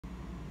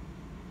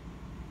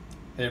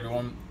Hey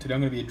everyone, today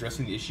I'm going to be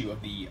addressing the issue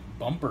of the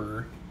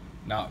bumper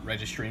not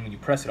registering when you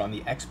press it on the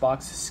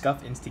Xbox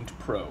Scuff Instinct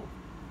Pro.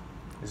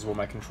 This is what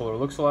my controller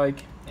looks like,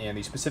 and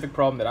the specific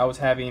problem that I was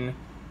having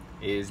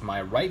is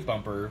my right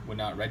bumper would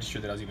not register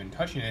that I was even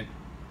touching it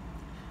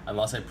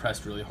unless I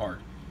pressed really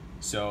hard.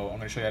 So I'm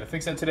going to show you how to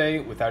fix that today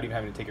without even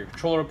having to take your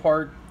controller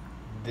apart.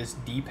 This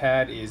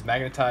D-pad is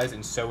magnetized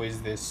and so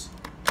is this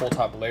whole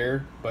top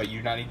layer, but you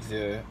do not need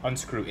to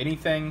unscrew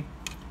anything.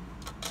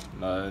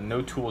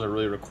 No tools are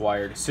really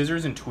required.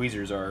 Scissors and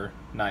tweezers are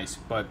nice,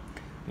 but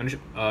this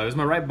is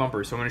my right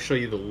bumper, so I'm going to show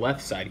you the left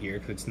side here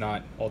because it's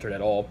not altered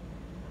at all.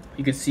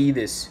 You can see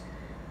this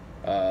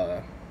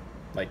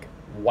like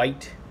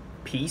white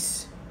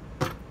piece.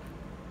 Let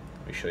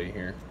me show you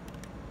here,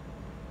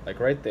 like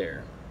right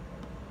there.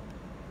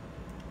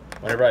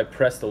 Whenever I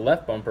press the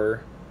left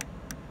bumper,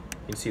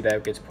 you can see that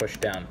it gets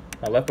pushed down.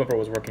 My left bumper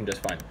was working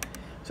just fine.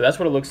 So that's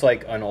what it looks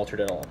like unaltered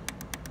at all.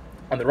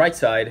 On the right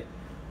side,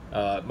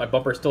 my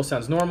bumper still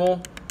sounds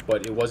normal,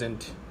 but it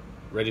wasn't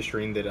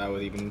registering that I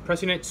was even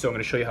pressing it. So I'm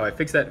going to show you how I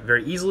fix that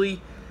very easily.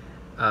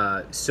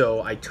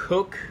 So I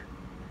took,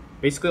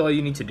 basically all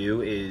you need to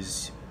do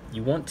is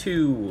you want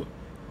to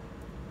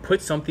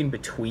put something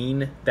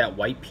between that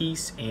white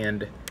piece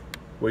and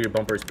where your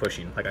bumper is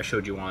pushing, like I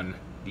showed you on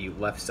the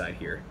left side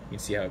here. You can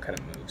see how it kind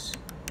of moves.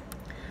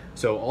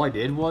 So all I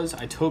did was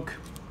I took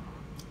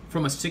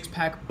from a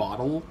 6-pack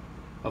bottle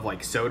of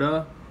like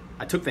soda,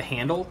 I took the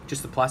handle,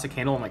 just the plastic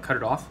handle, and I cut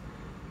it off,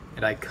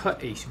 and I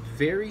cut a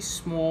very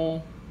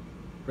small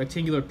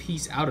rectangular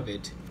piece out of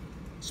it,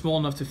 small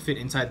enough to fit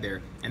inside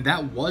there, and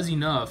that was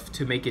enough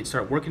to make it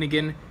start working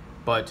again.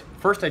 But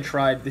first I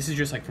tried, this is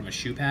just like from a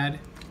shoe pad,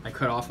 I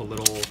cut off a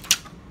little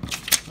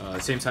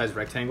same size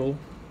rectangle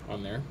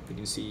on there. You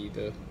can see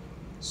the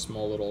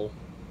small little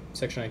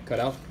section I cut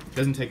out. It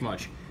doesn't take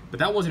much, but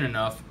that wasn't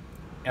enough.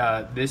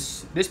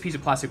 This piece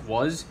of plastic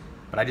was,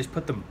 but I just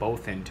put them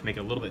both in to make it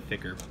a little bit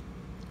thicker.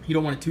 You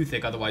don't want it too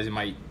thick, otherwise it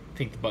might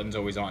think the button's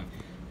always on.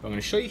 But I'm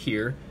going to show you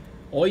here.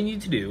 All you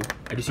need to do,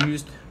 I just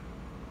used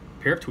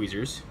a pair of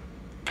tweezers.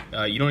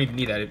 You don't even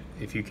need that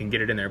if you can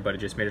get it in there, but it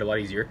just made it a lot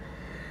easier.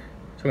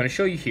 So I'm going to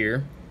show you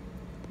here.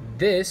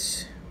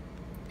 This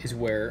is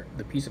where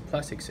the piece of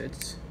plastic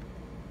sits,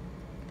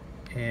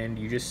 and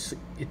it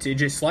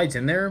just slides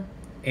in there,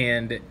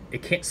 and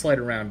it can't slide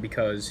around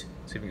because,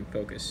 see if we can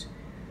focus,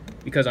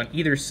 because on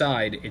either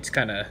side it's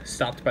kind of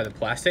stopped by the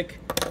plastic,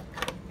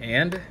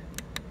 and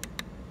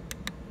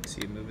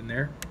see it moving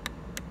there.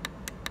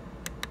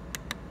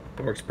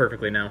 It works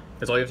perfectly now.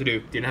 That's all you have to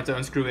do. Didn't have to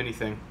unscrew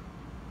anything.